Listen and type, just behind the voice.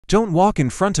Don't walk in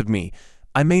front of me,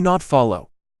 I may not follow.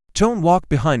 Don't walk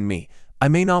behind me, I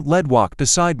may not let walk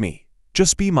beside me.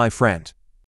 Just be my friend.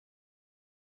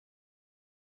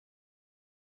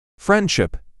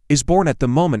 Friendship is born at the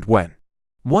moment when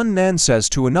one man says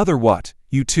to another, "What,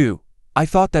 you too? I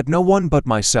thought that no one but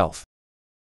myself."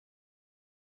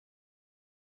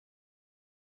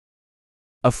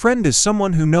 A friend is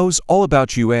someone who knows all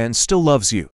about you and still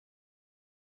loves you.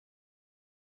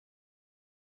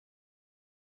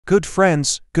 Good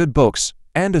friends, good books,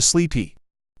 and a sleepy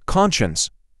conscience.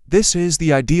 This is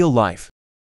the ideal life.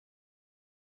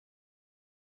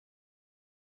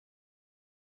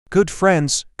 Good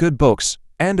friends, good books,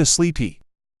 and a sleepy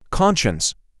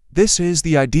conscience. This is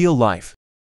the ideal life.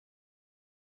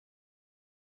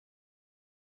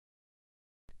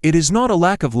 It is not a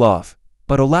lack of love,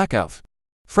 but a lack of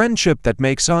friendship that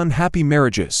makes unhappy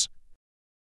marriages.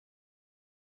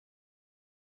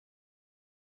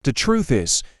 The truth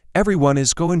is, everyone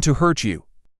is going to hurt you.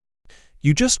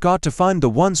 You just got to find the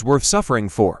ones worth suffering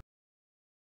for.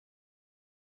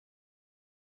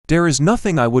 There is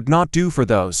nothing I would not do for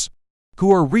those who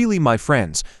are really my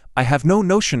friends. I have no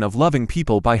notion of loving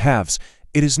people by halves.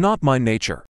 It is not my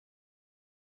nature.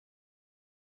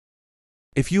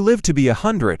 If you live to be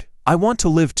 100, I want to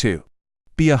live to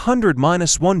be 100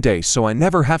 minus 1 day so I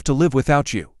never have to live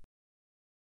without you.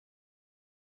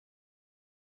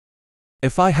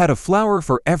 If I had a flower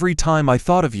for every time I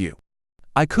thought of you,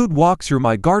 I could walk through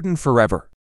my garden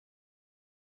forever.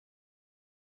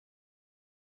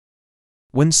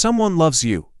 When someone loves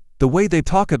you, the way they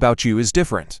talk about you is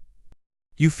different.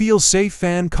 You feel safe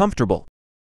and comfortable.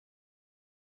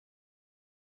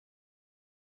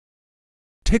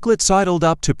 Ticklet sidled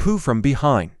up to Pooh from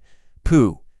behind.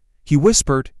 "Pooh," he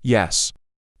whispered. "Yes."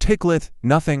 "Ticklet,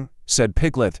 nothing," said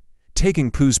Piglet,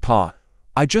 taking Pooh's paw.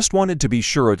 "I just wanted to be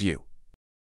sure of you."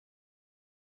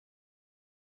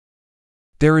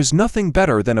 There is nothing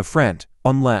better than a friend,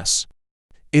 unless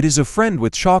it is a friend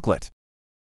with chocolate.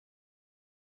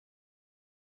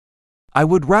 I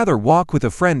would rather walk with a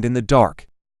friend in the dark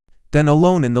than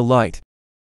alone in the light.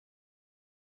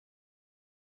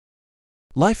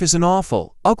 Life is an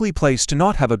awful, ugly place to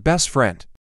not have a best friend.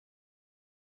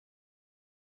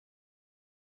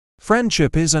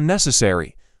 Friendship is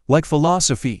unnecessary, like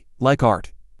philosophy, like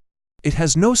art. It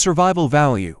has no survival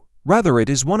value, rather it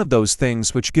is one of those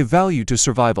things which give value to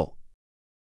survival.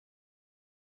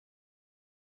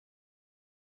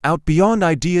 Out beyond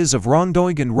ideas of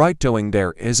wrongdoing and right-doing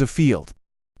there is a field.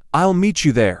 I'll meet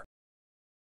you there.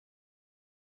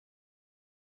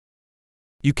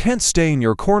 You can't stay in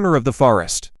your corner of the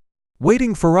forest,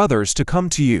 waiting for others to come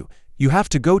to you. You have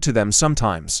to go to them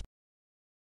sometimes.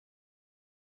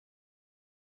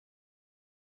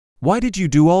 "Why did you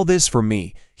do all this for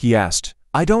me?" he asked.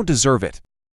 "I don't deserve it.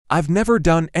 I've never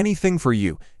done anything for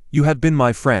you. You have been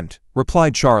my friend,"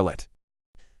 replied Charlotte.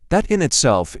 That in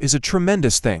itself is a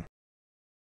tremendous thing.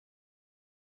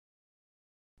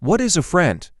 What is a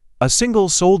friend? A single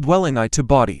soul dwelling to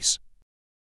bodies.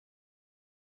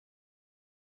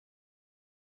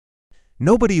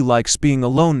 Nobody likes being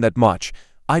alone that much.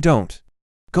 I don't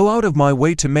go out of my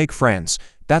way to make friends,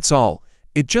 that's all.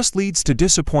 It just leads to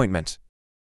disappointment.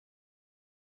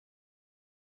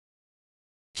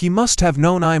 He must have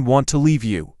known I want to leave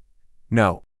you.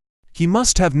 No. He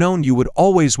must have known you would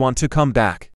always want to come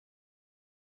back.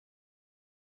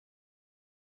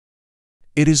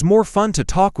 It is more fun to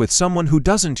talk with someone who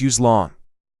doesn't use long,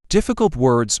 difficult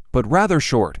words, but rather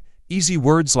short, easy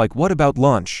words like "What about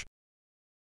lunch?"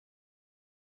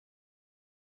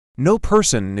 No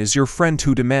person is your friend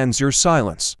who demands your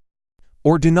silence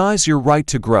or denies your right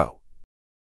to grow.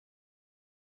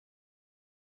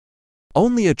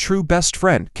 Only a true best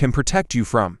friend can protect you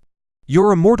from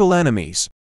your immortal enemies.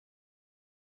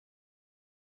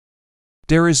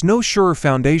 There is no surer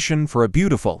foundation for a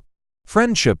beautiful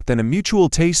friendship than a mutual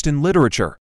taste in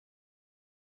literature.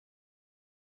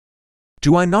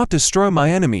 Do I not destroy my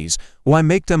enemies, why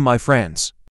make them my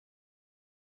friends?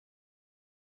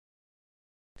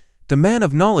 The man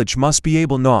of knowledge must be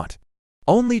able not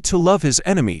only to love his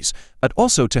enemies, but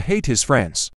also to hate his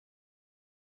friends.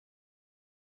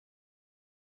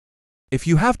 If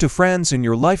you have 2 friends in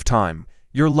your lifetime,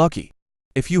 you're lucky.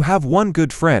 If you have 1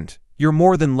 good friend, you're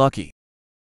more than lucky.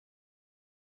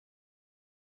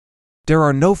 There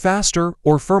are no faster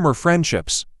or firmer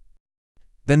friendships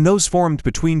than those formed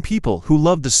between people who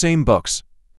love the same books.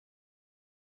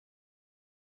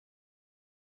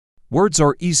 Words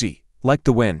are easy, like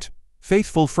the wind.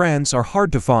 Faithful friends are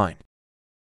hard to find.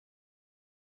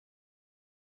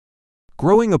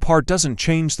 Growing apart doesn't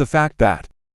change the fact that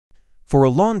for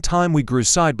a long time we grew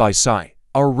side by side.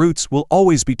 Our roots will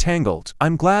always be tangled.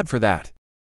 I'm glad for that.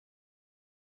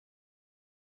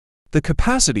 The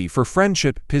capacity for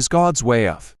friendship is God's way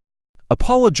of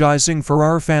apologizing for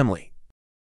our family.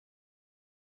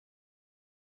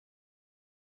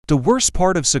 The worst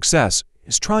part of success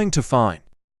is trying to find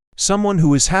someone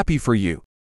who is happy for you.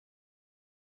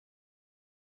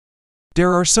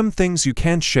 There are some things you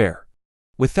can't share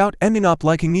without ending up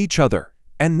liking each other,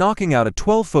 and knocking out a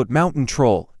 12-foot mountain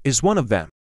troll is one of them.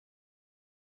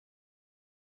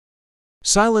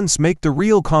 Silence make the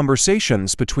real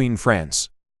conversations between friends.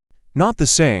 Not the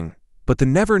saying, but the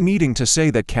never needing to say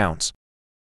that counts.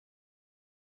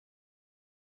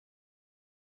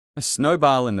 A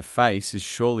snowball in the face is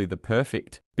surely the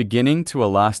perfect beginning to a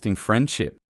lasting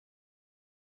friendship.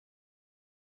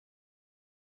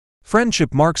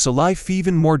 Friendship marks a life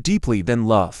even more deeply than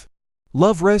love.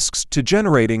 Love risks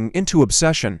degenerating into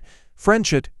obsession.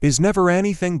 Friendship is never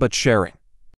anything but sharing.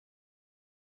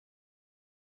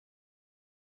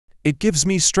 It gives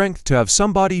me strength to have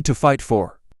somebody to fight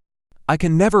for. I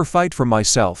can never fight for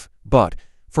myself, but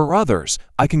for others,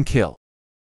 I can kill.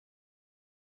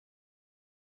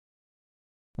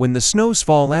 When the snows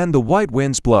fall and the white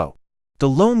winds blow, the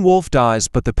lone wolf dies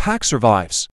but the pack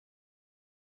survives.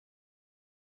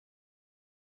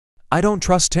 I don't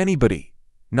trust anybody,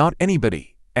 not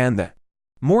anybody, and the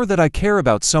more that I care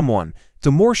about someone,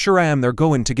 the more sure I am they're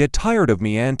going to get tired of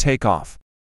me and take off.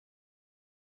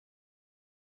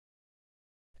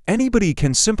 Anybody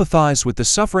can sympathize with the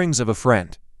sufferings of a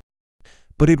friend,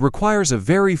 but it requires a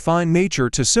very fine nature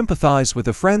to sympathize with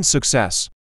a friend's success.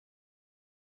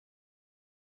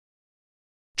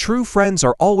 True friends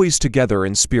are always together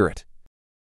in spirit.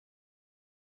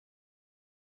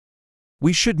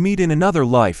 We should meet in another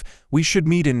life, we should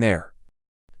meet in there.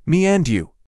 Me and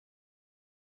you.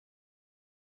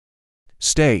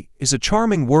 Stay is a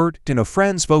charming word in a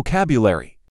friend's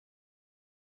vocabulary.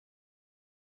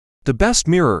 The best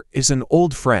mirror is an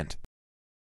old friend.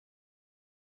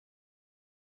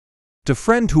 The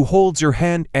friend who holds your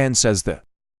hand and says the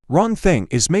wrong thing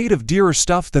is made of dearer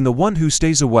stuff than the one who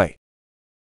stays away.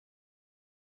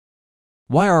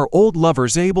 Why are old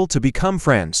lovers able to become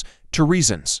friends? 2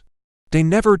 reasons. They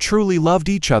never truly loved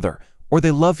each other, or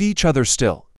they love each other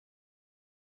still.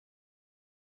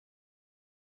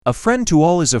 A friend to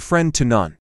all is a friend to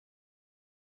none.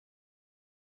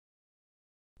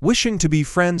 Wishing to be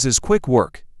friends is quick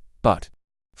work, but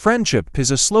friendship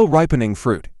is a slow ripening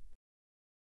fruit.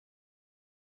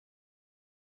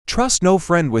 Trust no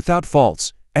friend without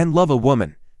faults, and love a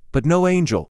woman, but no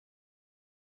angel.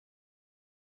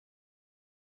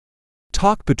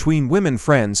 Talk between women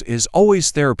friends is always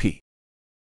therapy.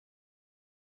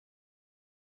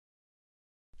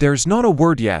 There's not a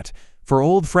word yet for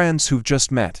old friends who've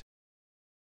just met.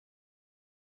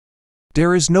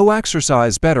 There is no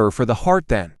exercise better for the heart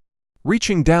than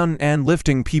reaching down and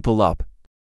lifting people up.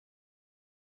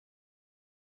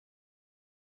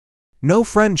 No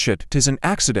friendship is an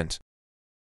accident.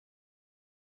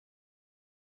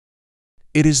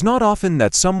 It is not often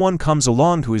that someone comes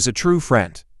along who is a true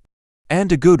friend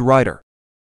and a good writer.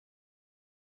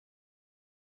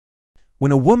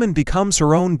 When a woman becomes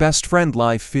her own best friend,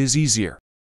 life is easier.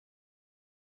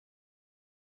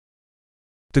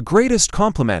 The greatest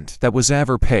compliment that was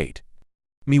ever paid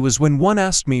me was when one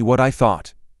asked me what I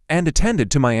thought, and attended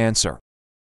to my answer.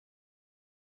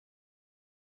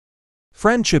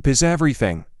 Friendship is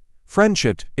everything.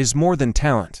 Friendship is more than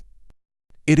talent.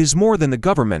 It is more than the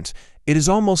government. It is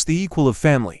almost the equal of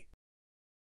family.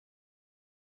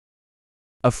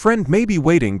 A friend may be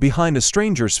waiting behind a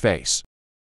stranger's face.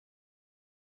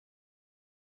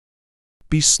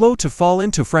 Be slow to fall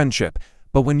into friendship,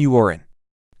 but when you are in,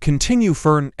 continue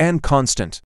firm and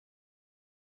constant.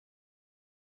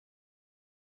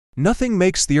 Nothing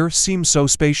makes the earth seem so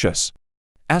spacious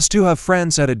as to have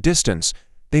friends at a distance.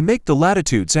 They make the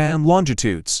latitudes and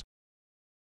longitudes.